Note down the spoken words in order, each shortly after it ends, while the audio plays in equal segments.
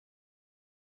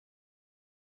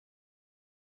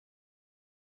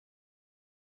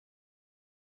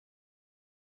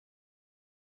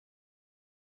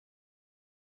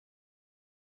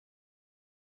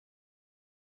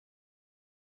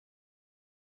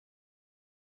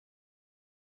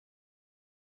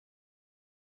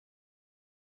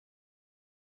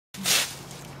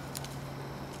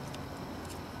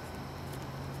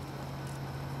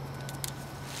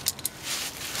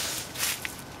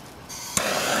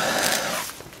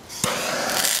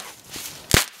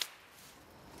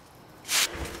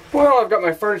Well, I've got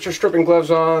my furniture stripping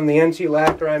gloves on, the NC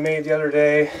lacquer I made the other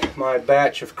day, my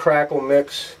batch of Crackle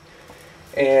mix,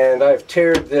 and I've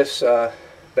tiered this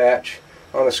batch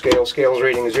on the scale. Scale's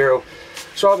rating 0,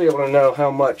 so I'll be able to know how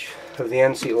much of the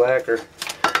NC lacquer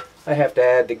I have to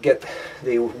add to get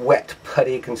the wet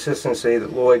putty consistency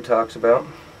that Lloyd talks about.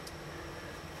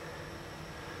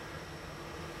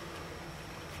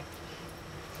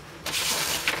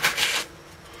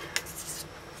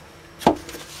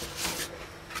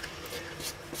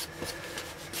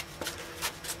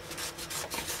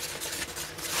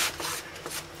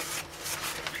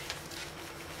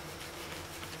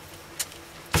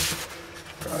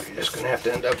 You're just going to have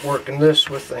to end up working this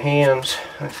with the hands,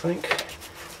 I think.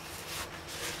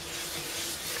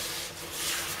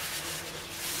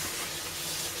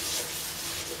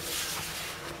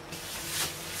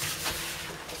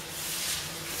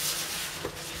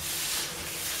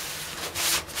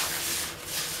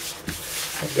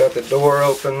 I've got the door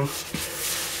open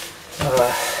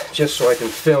just so I can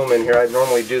film in here. I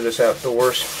normally do this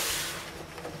outdoors.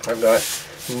 I've got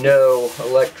no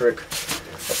electric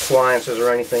appliances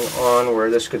or anything on where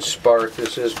this could spark.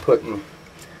 This is putting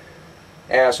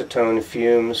acetone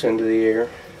fumes into the air.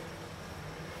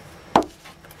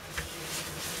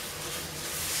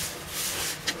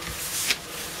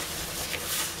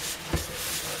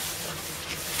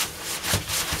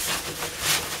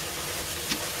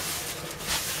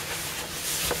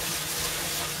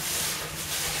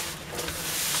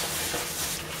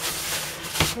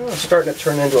 Well, it's starting to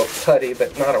turn into a putty,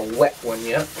 but not a wet one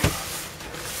yet.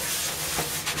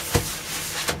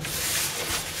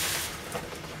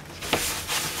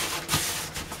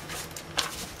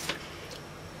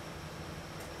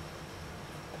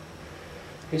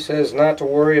 He says not to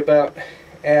worry about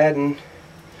adding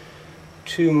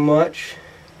too much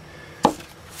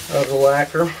of the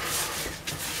lacquer,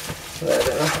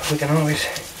 that we can always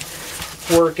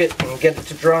work it and get it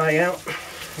to dry out.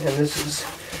 And this is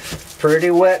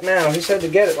pretty wet now. He said to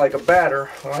get it like a batter.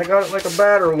 Well, I got it like a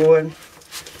batter, Lloyd.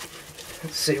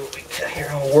 Let's see what we got here.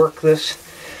 I'll work this.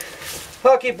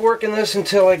 I'll keep working this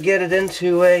until I get it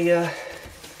into a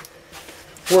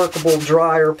workable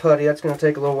drier putty. That's going to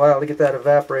take a little while to get that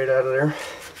evaporate out of there.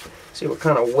 See what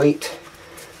kind of weight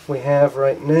we have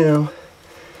right now.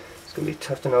 It's going to be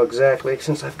tough to know exactly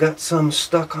since I've got some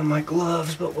stuck on my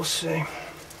gloves, but we'll see.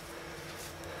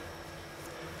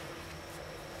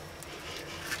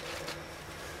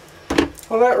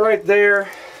 Well, that right there,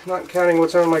 not counting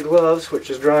what's on my gloves, which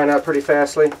is drying out pretty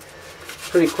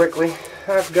quickly,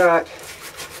 I've got,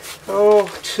 a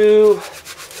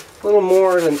little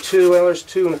more than 2, well, there's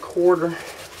 2 1/4.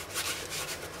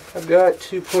 I've got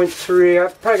 2.3,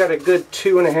 I've probably got a good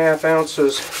 2.5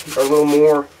 ounces, or a little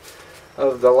more,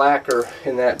 of the lacquer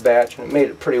in that batch, and it made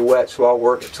it pretty wet, so I'll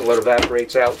work it till it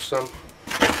evaporates out some.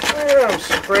 And I'm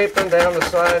scraping down the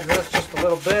sides of this just a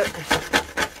little bit,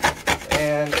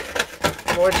 and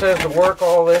Lloyd says to work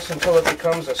all this until it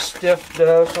becomes a stiff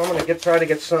dough, so I'm going to try to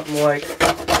get something like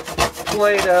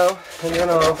Play-Doh, and then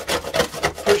I'll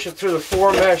push it through the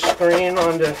 4-mesh screen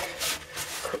onto a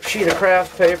sheet of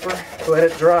craft paper, let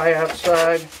it dry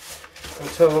outside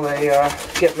until they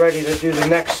get ready to do the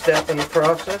next step in the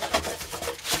process.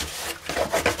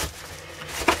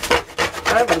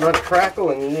 I haven't done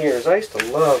Crackle in years. I used to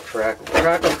love Crackle.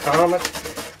 Crackle Comets.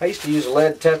 I used to use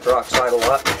lead tetroxide a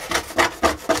lot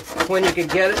when you could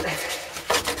get it.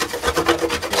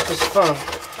 This is fun.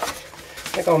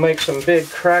 I think I'll make some big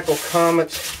Crackle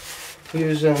Comets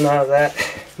using that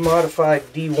modified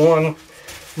D1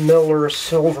 Miller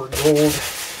silver gold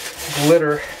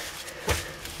glitter.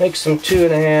 Make some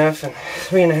 2.5 and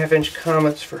 3.5 inch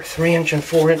comets for 3-inch and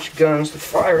 4-inch guns to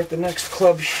fire at the next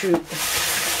club shoot.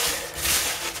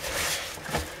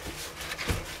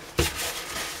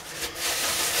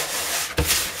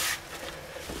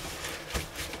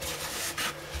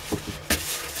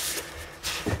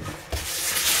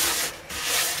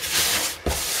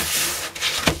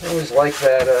 I always like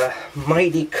that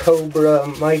Mighty Cobra,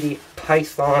 Mighty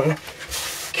Python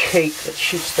cake that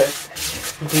shoots that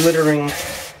glittering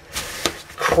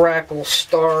crackle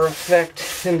star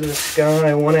effect into the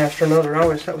sky one after another.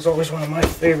 That was always one of my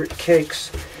favorite cakes.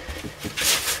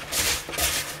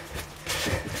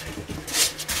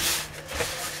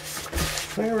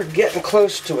 We were getting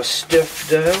close to a stiff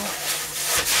dough.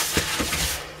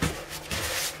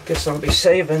 Guess I'll be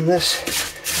saving this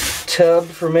tub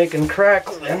for making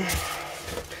crackle in.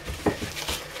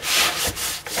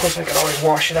 Of course, I could always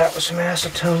wash it out with some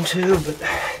acetone too, but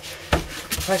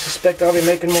I suspect I'll be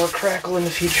making more crackle in the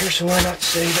future, so why not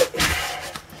save it?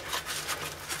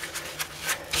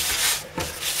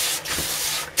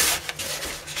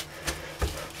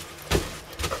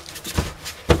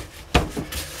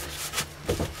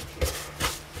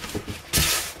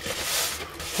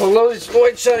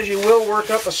 Lloyd says you will work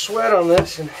up a sweat on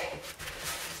this, and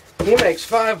he makes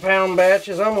 5-pound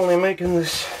batches. I'm only making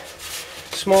this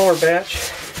smaller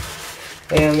batch,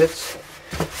 and it's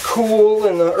cool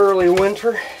in the early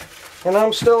winter, and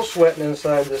I'm still sweating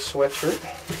inside this sweatshirt.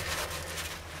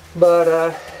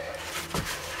 But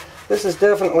this has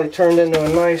definitely turned into a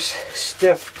nice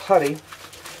stiff putty,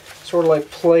 sort of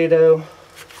like Play-Doh.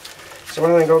 So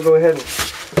I think I'll go ahead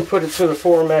and put it to the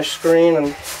 4-mesh screen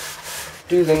and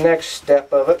do the next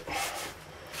step of it.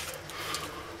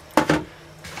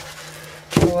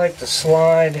 I like to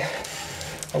slide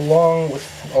along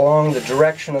the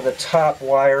direction of the top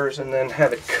wires and then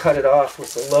have it cut it off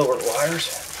with the lower wires.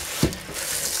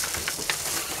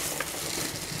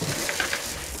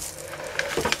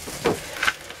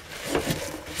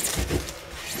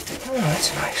 Oh,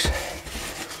 that's nice.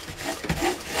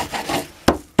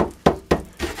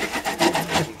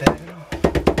 Isn't bad at all.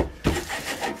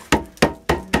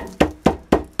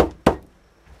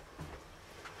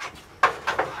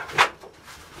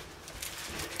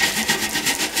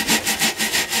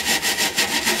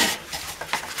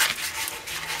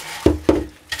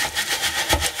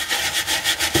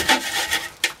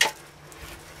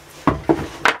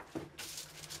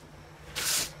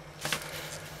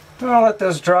 I'll let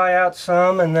those dry out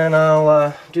some, and then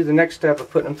I'll do the next step of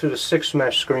putting them through the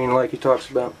 6-mesh screen like he talks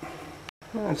about.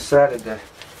 I decided to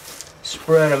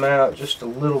spread them out just a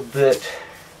little bit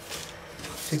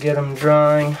to get them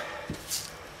drying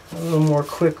a little more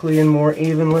quickly and more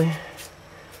evenly.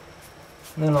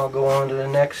 And then I'll go on to the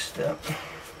next step.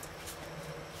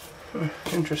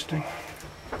 Interesting.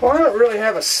 Well, I don't really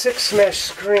have a 6-mesh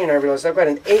screen, I realize. I've got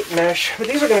an 8-mesh, but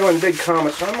these are going to go in big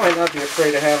comets, so I might not be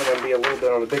afraid of having them be a little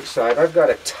bit on the big side. I've got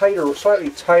a tighter, slightly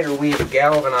tighter weave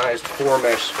galvanized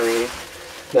 4-mesh screen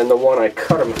than the one I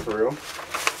cut them through.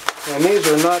 And these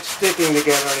are not sticking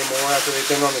together anymore after they've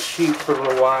been on the sheet for a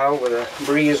little while with a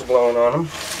breeze blowing on them.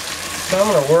 So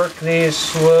I'm going to work these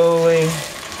slowly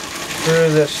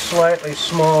through this slightly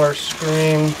smaller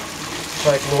screen,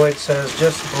 like Lloyd says,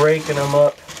 just breaking them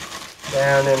up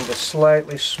down into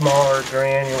slightly smaller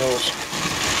granules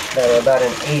that are about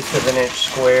 1/8 of an inch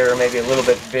square, maybe a little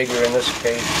bit bigger in this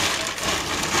case.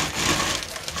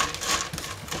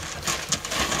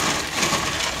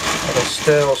 I can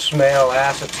still smell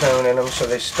acetone in them, so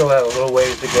they still have a little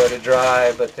ways to go to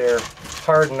dry, but they're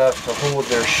hard enough to hold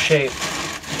their shape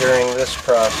during this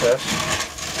process.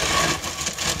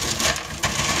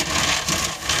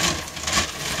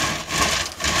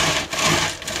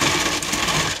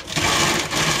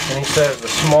 And he says the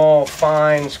small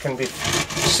fines can be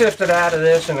sifted out of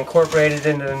this and incorporated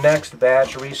into the next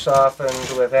batch,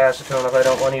 resoftened with acetone if I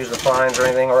don't want to use the fines or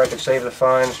anything, or I could save the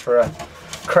fines for a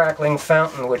Crackling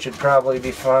Fountain, which would probably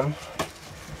be fun.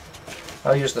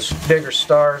 I'll use the bigger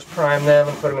stars, prime them,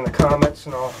 and put them in the comets,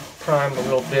 and I'll prime the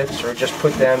little bits, or just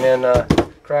put them in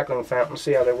Crackling Fountain,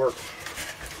 see how they work.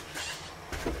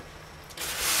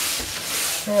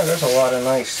 Yeah, there's a lot of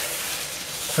nice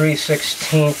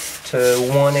 3/16 to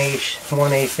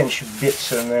 1/8 inch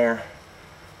bits in there.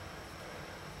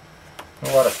 A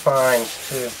lot of fines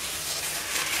too.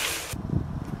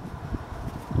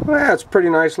 Well, that's a pretty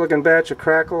nice looking batch of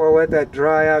crackle. I'll let that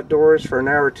dry outdoors for an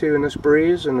hour or two in this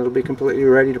breeze, and it'll be completely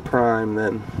ready to prime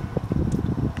then.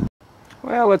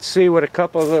 Well, let's see what a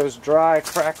couple of those dry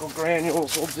crackle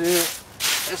granules will do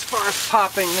as far as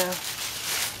popping now.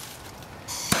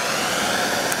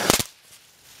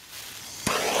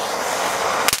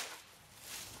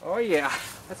 Oh yeah,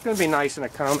 that's going to be nice in a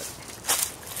comet.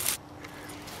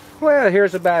 Well,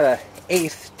 here's about an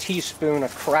 1/8 teaspoon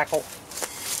of crackle.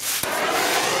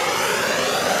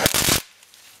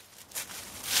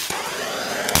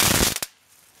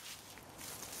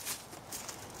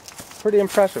 Pretty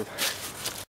impressive.